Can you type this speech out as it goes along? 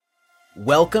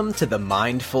Welcome to the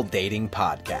Mindful Dating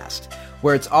Podcast,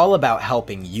 where it's all about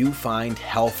helping you find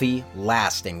healthy,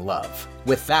 lasting love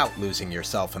without losing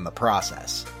yourself in the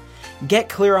process. Get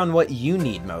clear on what you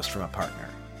need most from a partner.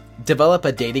 Develop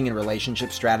a dating and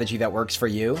relationship strategy that works for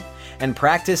you, and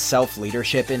practice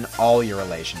self-leadership in all your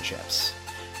relationships.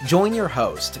 Join your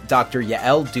host, Dr.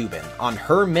 Yael Dubin, on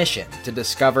her mission to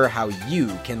discover how you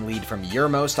can lead from your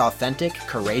most authentic,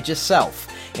 courageous self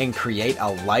and create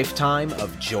a lifetime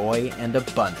of joy and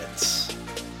abundance.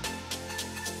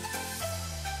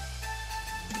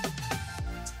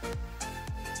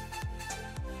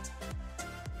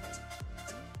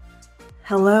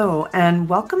 Hello, and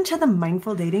welcome to the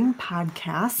Mindful Dating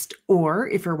Podcast, or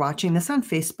if you're watching this on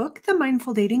Facebook, the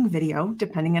Mindful Dating video,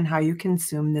 depending on how you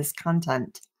consume this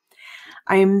content.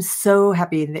 I am so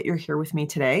happy that you're here with me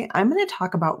today. I'm going to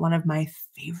talk about one of my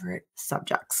favorite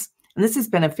subjects. And this has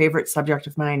been a favorite subject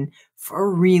of mine for a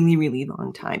really, really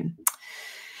long time.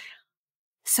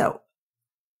 So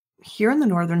here in the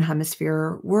Northern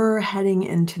Hemisphere, we're heading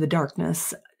into the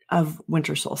darkness of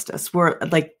winter solstice, where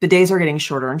like the days are getting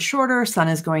shorter and shorter, sun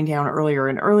is going down earlier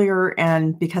and earlier.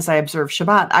 And because I observe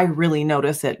Shabbat, I really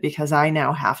notice it because I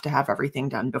now have to have everything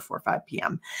done before 5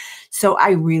 p.m. So I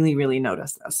really, really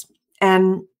notice this.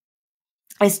 And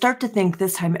I start to think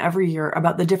this time every year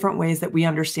about the different ways that we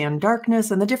understand darkness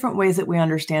and the different ways that we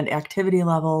understand activity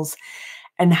levels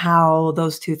and how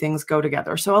those two things go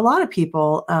together. So a lot of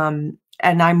people, and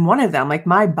I'm one of them, like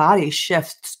my body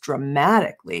shifts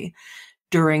dramatically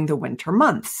during the winter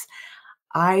months.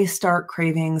 I start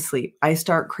craving sleep. I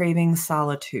start craving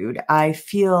solitude. I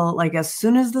feel like as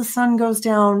soon as the sun goes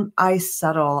down, I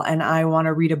settle and I want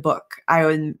to read a book.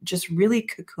 I'm just really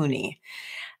cocoony.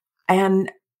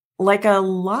 And like a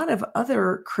lot of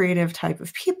other creative type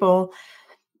of people,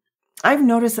 I've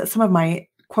noticed that some of my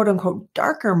quote unquote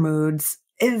darker moods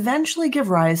eventually give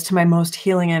rise to my most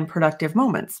healing and productive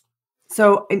moments.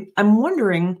 So I'm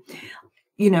wondering,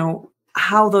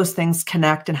 how those things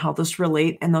connect and how those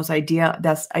relate and this idea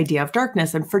of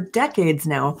darkness. And for decades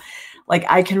now, like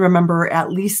I can remember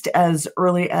at least as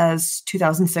early as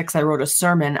 2006, I wrote a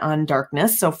sermon on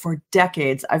darkness. So for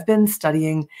decades, I've been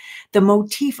studying the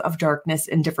motif of darkness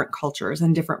in different cultures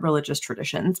and different religious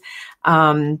traditions.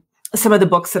 Some of the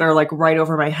books that are like right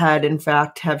over my head, in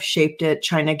fact, have shaped it.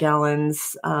 China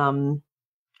Gallen's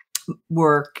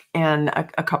work and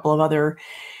a couple of other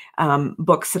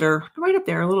books that are right up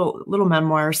there, little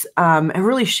memoirs, have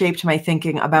really shaped my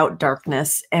thinking about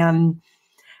darkness. And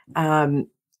I'm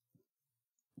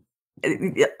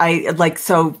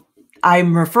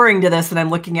referring to this and I'm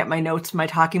looking at my notes, my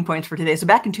talking points for today. So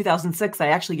back in 2006, I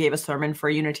actually gave a sermon for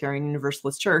Unitarian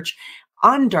Universalist Church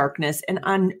on darkness and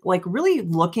on like really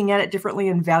looking at it differently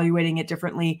and evaluating it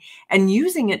differently and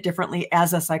using it differently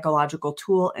as a psychological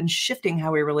tool and shifting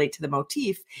how we relate to the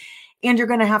motif. And you're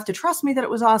going to have to trust me that it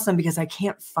was awesome because I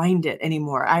can't find it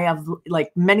anymore. I have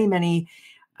like many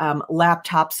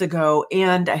laptops ago,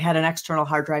 and I had an external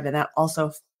hard drive, and that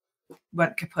also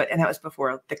went kaput, and that was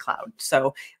before the cloud. So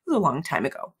it was a long time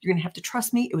ago. You're going to have to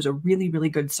trust me. It was a really, really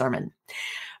good sermon.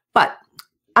 But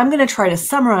I'm going to try to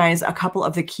summarize a couple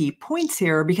of the key points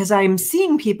here because I'm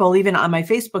seeing people even on my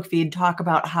Facebook feed talk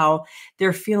about how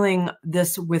they're feeling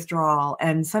this withdrawal.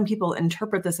 And some people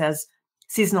interpret this as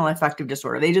seasonal affective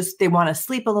disorder. They want to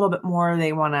sleep a little bit more.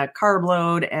 They want to carb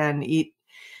load and eat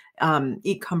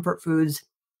comfort foods,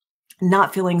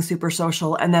 not feeling super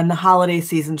social. And then the holiday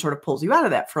season sort of pulls you out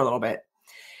of that for a little bit.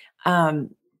 And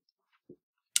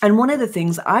one of the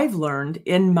things I've learned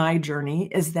in my journey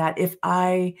is that if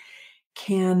I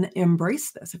can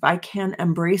embrace this, if I can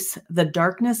embrace the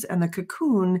darkness and the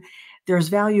cocoon, there's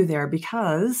value there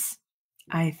because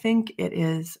I think it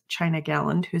is China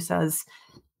Gallen who says,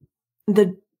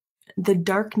 the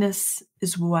darkness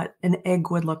is what an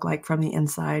egg would look like from the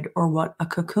inside or what a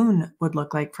cocoon would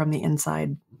look like from the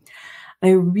inside.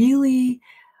 I really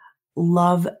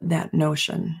love that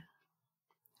notion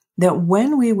that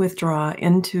when we withdraw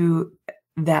into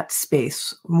that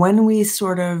space, when we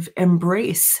sort of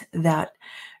embrace that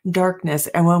darkness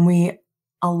and when we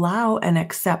allow and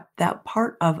accept that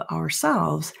part of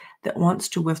ourselves that wants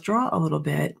to withdraw a little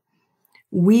bit,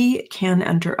 we can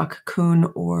enter a cocoon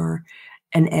or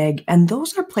an egg. And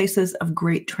those are places of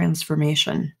great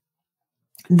transformation.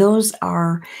 Those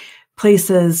are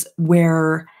places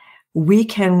where we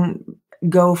can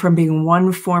go from being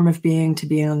one form of being to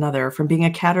being another, from being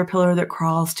a caterpillar that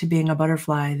crawls to being a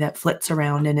butterfly that flits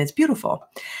around and is beautiful.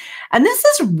 And this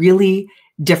is really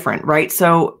different, right?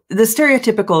 So the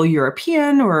stereotypical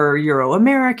European or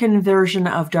Euro-American version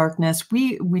of darkness,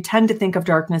 we tend to think of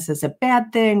darkness as a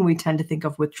bad thing. We tend to think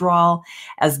of withdrawal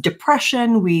as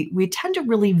depression. We tend to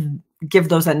really give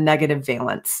those a negative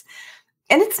valence.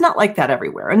 And it's not like that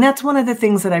everywhere. And that's one of the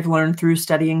things that I've learned through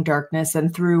studying darkness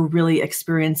and through really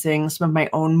experiencing some of my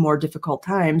own more difficult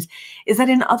times, is that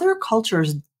in other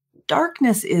cultures,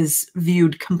 darkness is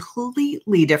viewed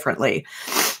completely differently.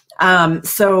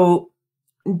 So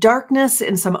darkness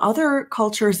in some other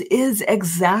cultures is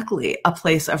exactly a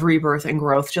place of rebirth and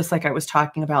growth, just like I was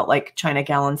talking about, like China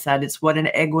Gallen said, it's what an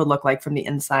egg would look like from the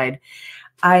inside.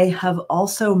 I have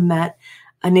also met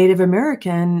a Native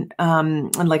American,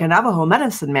 like a Navajo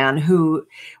medicine man, who,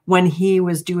 when he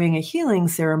was doing a healing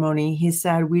ceremony, he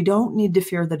said, we don't need to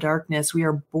fear the darkness. We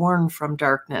are born from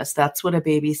darkness. That's what a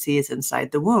baby sees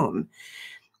inside the womb.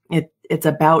 It's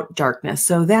about darkness.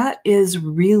 So that is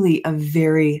really a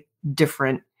very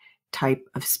different type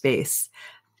of space.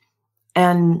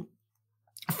 And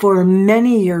for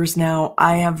many years now,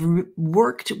 I have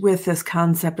worked with this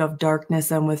concept of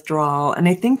darkness and withdrawal. And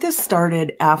I think this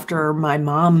started after my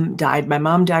mom died. My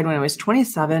mom died when I was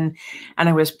 27, and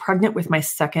I was pregnant with my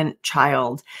second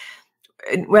child.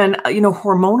 When,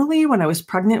 hormonally, when I was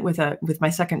pregnant with my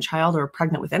second child, or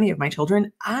pregnant with any of my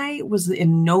children, I was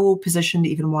in no position to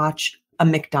even watch a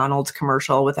McDonald's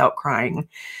commercial without crying.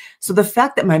 So the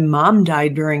fact that my mom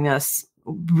died during this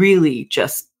really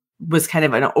just was kind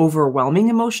of an overwhelming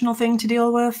emotional thing to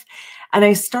deal with. And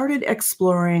I started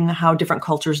exploring how different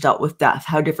cultures dealt with death,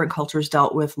 how different cultures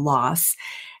dealt with loss.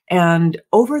 And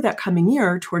over that coming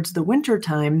year, towards the winter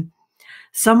time,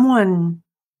 someone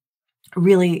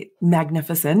really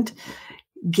magnificent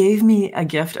gave me a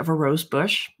gift of a rose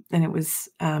bush. And it was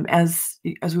as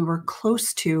we were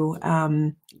close to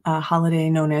a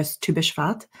holiday known as Tu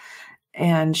B'Shvat.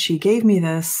 And she gave me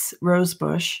this rose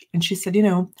bush, and she said,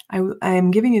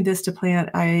 I'm giving you this to plant.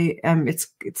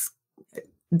 It's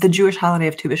the Jewish holiday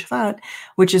of Tu B'Shvat,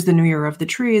 which is the New Year of the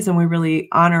trees. And we really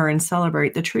honor and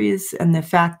celebrate the trees and the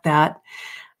fact that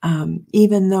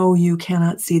even though you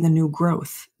cannot see the new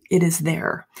growth, it is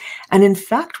there. And in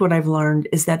fact, what I've learned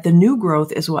is that the new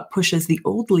growth is what pushes the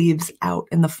old leaves out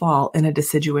in the fall in a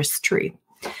deciduous tree.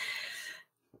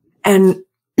 And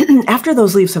after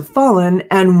those leaves have fallen,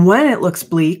 and when it looks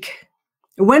bleak,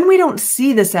 when we don't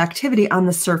see this activity on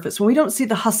the surface, when we don't see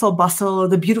the hustle bustle or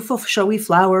the beautiful showy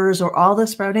flowers or all the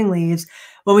sprouting leaves,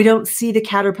 when we don't see the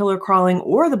caterpillar crawling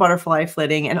or the butterfly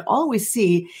flitting, and all we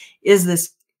see is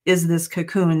this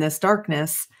cocoon, this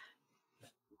darkness,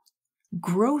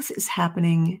 growth is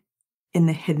happening in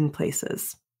the hidden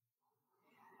places.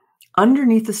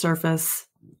 Underneath the surface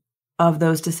of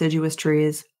those deciduous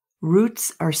trees,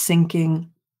 roots are sinking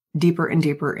deeper and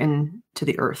deeper into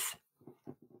the earth.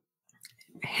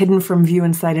 Hidden from view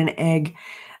inside an egg,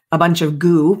 a bunch of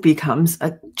goo becomes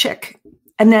a chick.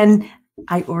 And then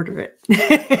I order it.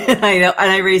 and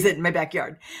I raise it in my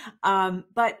backyard.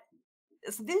 But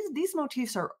these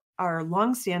motifs are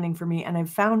longstanding for me, and I've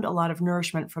found a lot of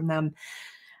nourishment from them.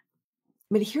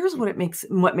 But here's what makes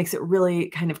it really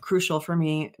kind of crucial for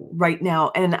me right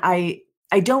now. And I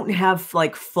don't have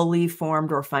like fully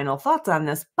formed or final thoughts on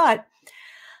this, but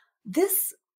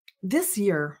this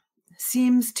year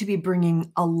seems to be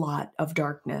bringing a lot of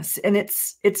darkness. And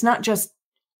it's not just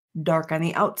dark on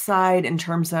the outside in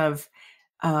terms of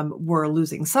we're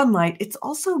losing sunlight. It's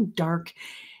also dark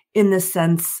in the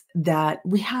sense that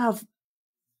we have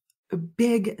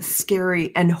big,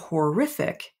 scary, and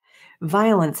horrific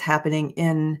violence happening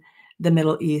in the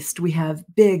Middle East. We have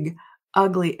big,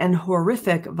 ugly, and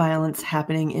horrific violence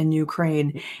happening in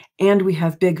Ukraine. And we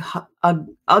have big,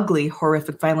 ugly,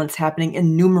 horrific violence happening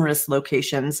in numerous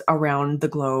locations around the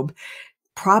globe,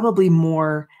 probably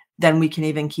more than we can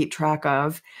even keep track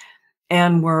of.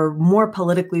 And we're more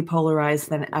politically polarized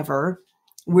than ever.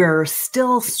 We're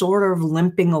still sort of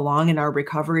limping along in our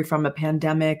recovery from a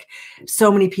pandemic.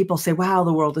 So many people say, wow,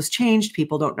 the world has changed.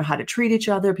 People don't know how to treat each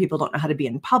other. People don't know how to be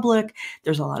in public.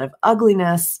 There's a lot of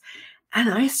ugliness. And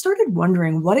I started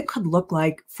wondering what it could look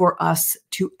like for us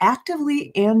to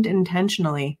actively and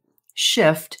intentionally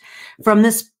shift from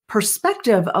this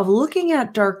perspective of looking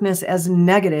at darkness as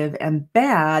negative and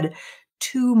bad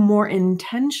to more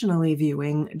intentionally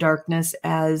viewing darkness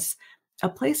as a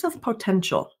place of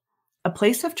potential, a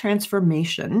place of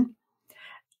transformation,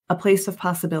 a place of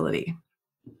possibility.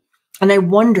 And I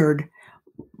wondered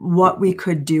what we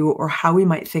could do or how we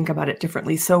might think about it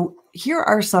differently. So here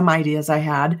are some ideas I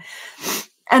had.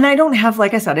 And I don't have,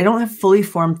 like I said, I don't have fully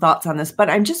formed thoughts on this, but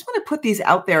I just want to put these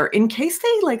out there in case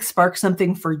they spark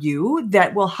something for you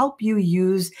that will help you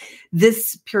use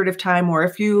this period of time. Or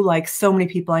if you, like so many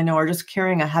people I know, are just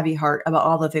carrying a heavy heart about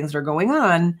all the things that are going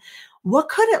on, what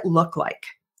could it look like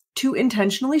to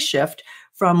intentionally shift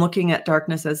from looking at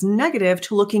darkness as negative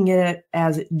to looking at it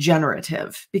as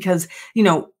generative, because,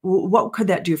 what could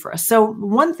that do for us? So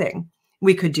one thing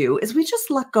we could do is we just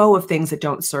let go of things that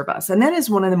don't serve us. And that is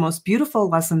one of the most beautiful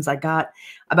lessons I got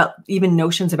about even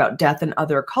notions about death in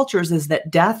other cultures, is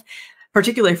that death,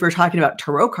 particularly if we're talking about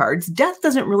tarot cards, death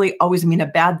doesn't really always mean a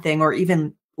bad thing or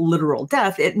even literal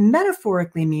death. It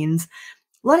metaphorically means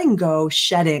letting go,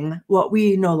 shedding what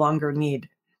we no longer need.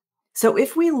 So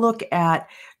if we look at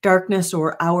darkness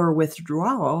or our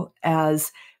withdrawal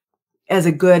as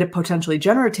a good, potentially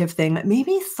generative thing,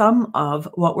 maybe some of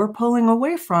what we're pulling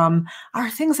away from are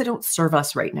things that don't serve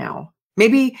us right now.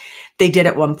 Maybe they did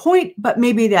at one point, but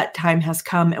maybe that time has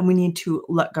come and we need to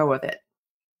let go of it.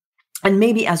 And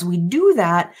maybe as we do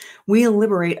that, we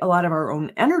liberate a lot of our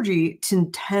own energy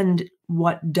to tend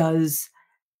what does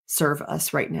serve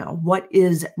us right now, what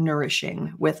is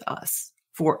nourishing with us,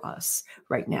 for us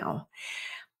right now.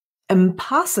 And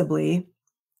possibly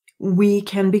we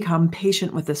can become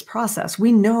patient with this process.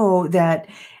 We know that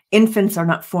infants are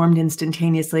not formed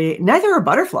instantaneously. Neither are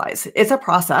butterflies. It's a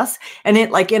process. And it,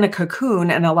 like in a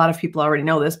cocoon, and a lot of people already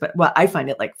know this, but I find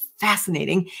it like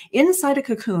fascinating. Inside a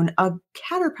cocoon, a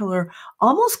caterpillar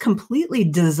almost completely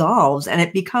dissolves and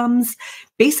it becomes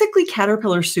basically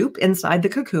caterpillar soup inside the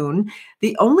cocoon.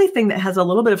 The only thing that has a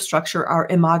little bit of structure are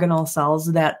imagonal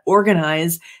cells that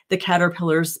organize the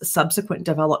caterpillar's subsequent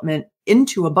development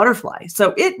into a butterfly.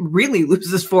 So it really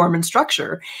loses form and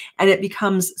structure and it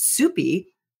becomes soupy.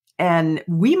 And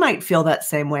we might feel that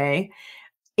same way.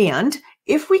 And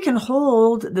if we can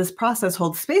hold this process,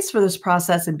 hold space for this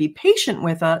process and be patient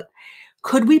with it,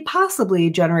 could we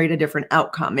possibly generate a different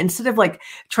outcome? Instead of like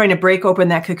trying to break open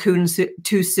that cocoon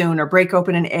too soon or break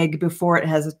open an egg before it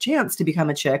has a chance to become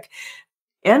a chick,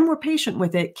 and we're patient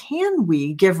with it, can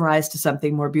we give rise to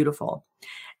something more beautiful?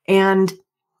 And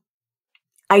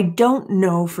I don't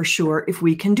know for sure if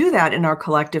we can do that in our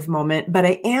collective moment, but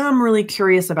I am really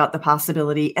curious about the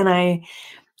possibility. And I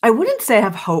wouldn't say I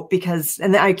have hope because,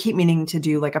 and I keep meaning to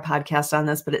do like a podcast on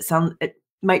this, but it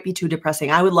might be too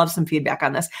depressing. I would love some feedback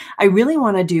on this. I really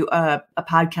want to do a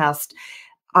podcast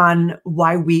on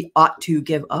why we ought to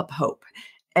give up hope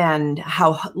and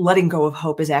how letting go of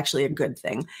hope is actually a good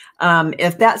thing.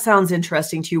 If that sounds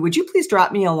interesting to you, would you please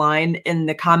drop me a line in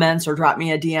the comments or drop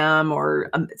me a DM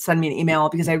or send me an email,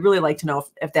 because I really like to know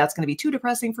if that's going to be too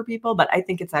depressing for people, but I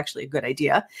think it's actually a good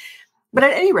idea. But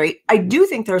at any rate, I do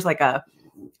think there's like a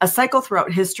cycle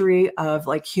throughout history of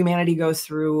like humanity goes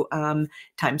through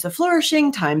times of flourishing,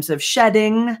 times of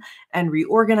shedding and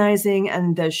reorganizing.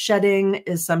 And the shedding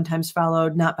is sometimes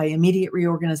followed not by immediate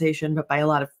reorganization, but by a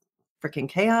lot of freaking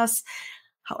chaos.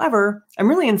 However, I'm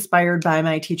really inspired by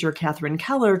my teacher, Catherine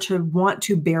Keller, to want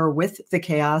to bear with the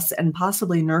chaos and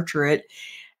possibly nurture it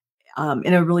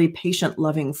in a really patient,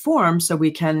 loving form so we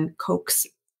can coax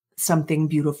something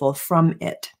beautiful from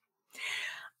it.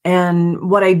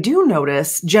 And what I do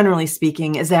notice, generally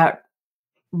speaking, is that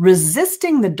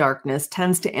resisting the darkness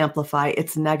tends to amplify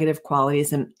its negative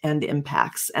qualities and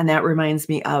impacts. And that reminds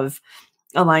me of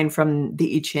a line from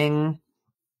the I Ching,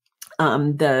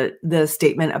 the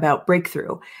statement about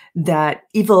breakthrough, that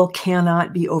evil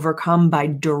cannot be overcome by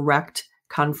direct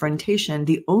confrontation.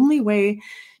 The only way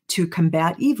to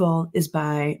combat evil is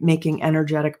by making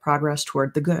energetic progress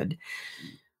toward the good.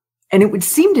 And it would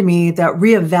seem to me that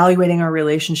reevaluating our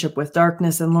relationship with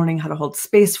darkness and learning how to hold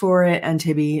space for it and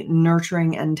to be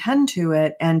nurturing and tend to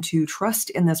it and to trust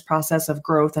in this process of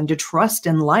growth and to trust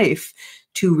in life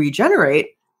to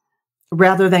regenerate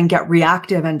rather than get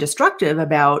reactive and destructive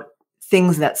about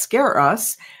things that scare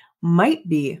us might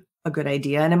be a good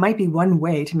idea. And it might be one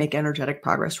way to make energetic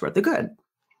progress toward the good.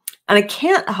 And I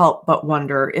can't help but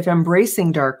wonder if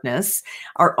embracing darkness,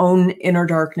 our own inner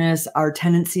darkness, our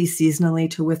tendency seasonally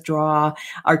to withdraw,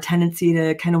 our tendency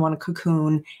to kind of want to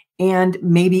cocoon, and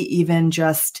maybe even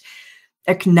just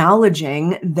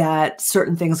acknowledging that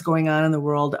certain things going on in the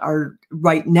world are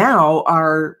right now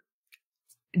are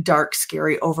dark,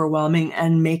 scary, overwhelming,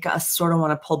 and make us sort of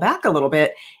want to pull back a little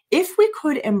bit. If we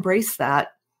could embrace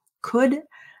that, could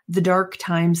the dark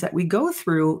times that we go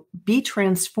through be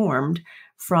transformed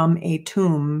from a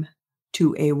tomb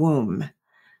to a womb?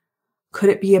 Could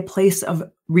it be a place of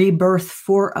rebirth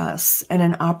for us and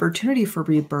an opportunity for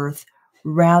rebirth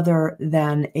rather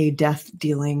than a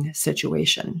death-dealing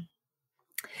situation?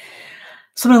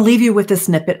 So I'm going to leave you with this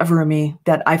snippet of Rumi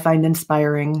that I find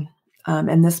inspiring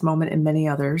in this moment and many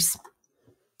others.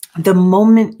 The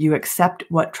moment you accept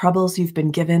what troubles you've been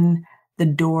given, the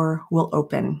door will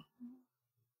open.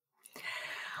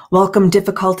 Welcome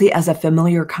difficulty as a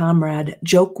familiar comrade,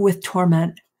 joke with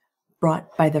torment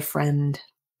brought by the friend.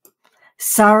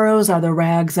 Sorrows are the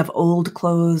rags of old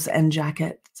clothes and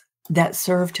jackets that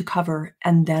serve to cover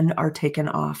and then are taken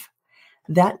off.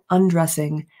 That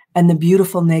undressing and the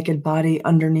beautiful naked body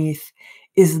underneath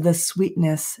is the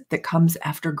sweetness that comes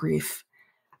after grief.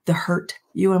 The hurt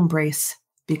you embrace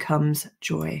becomes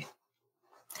joy.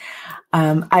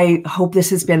 I hope this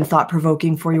has been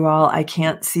thought-provoking for you all. I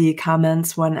can't see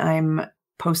comments when I'm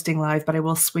posting live, but I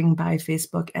will swing by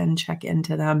Facebook and check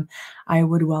into them. I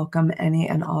would welcome any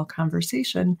and all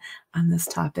conversation on this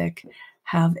topic.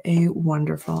 Have a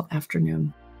wonderful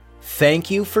afternoon. Thank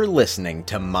you for listening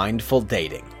to Mindful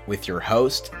Dating with your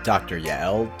host, Dr.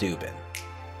 Yael Dubin.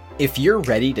 If you're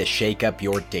ready to shake up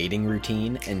your dating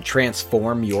routine and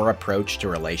transform your approach to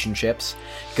relationships,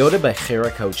 go to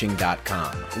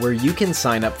BechiraCoaching.com, where you can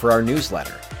sign up for our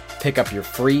newsletter, pick up your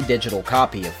free digital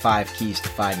copy of 5 Keys to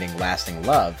Finding Lasting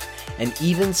Love, and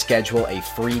even schedule a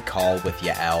free call with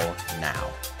Yael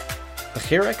now.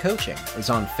 Bechira Coaching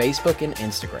is on Facebook and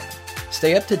Instagram.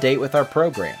 Stay up to date with our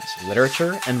programs,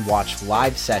 literature, and watch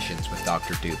live sessions with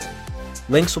Dr. Dubin.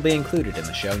 Links will be included in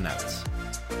the show notes.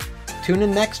 Tune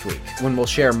in next week when we'll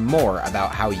share more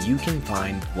about how you can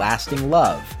find lasting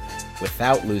love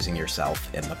without losing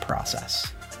yourself in the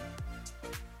process.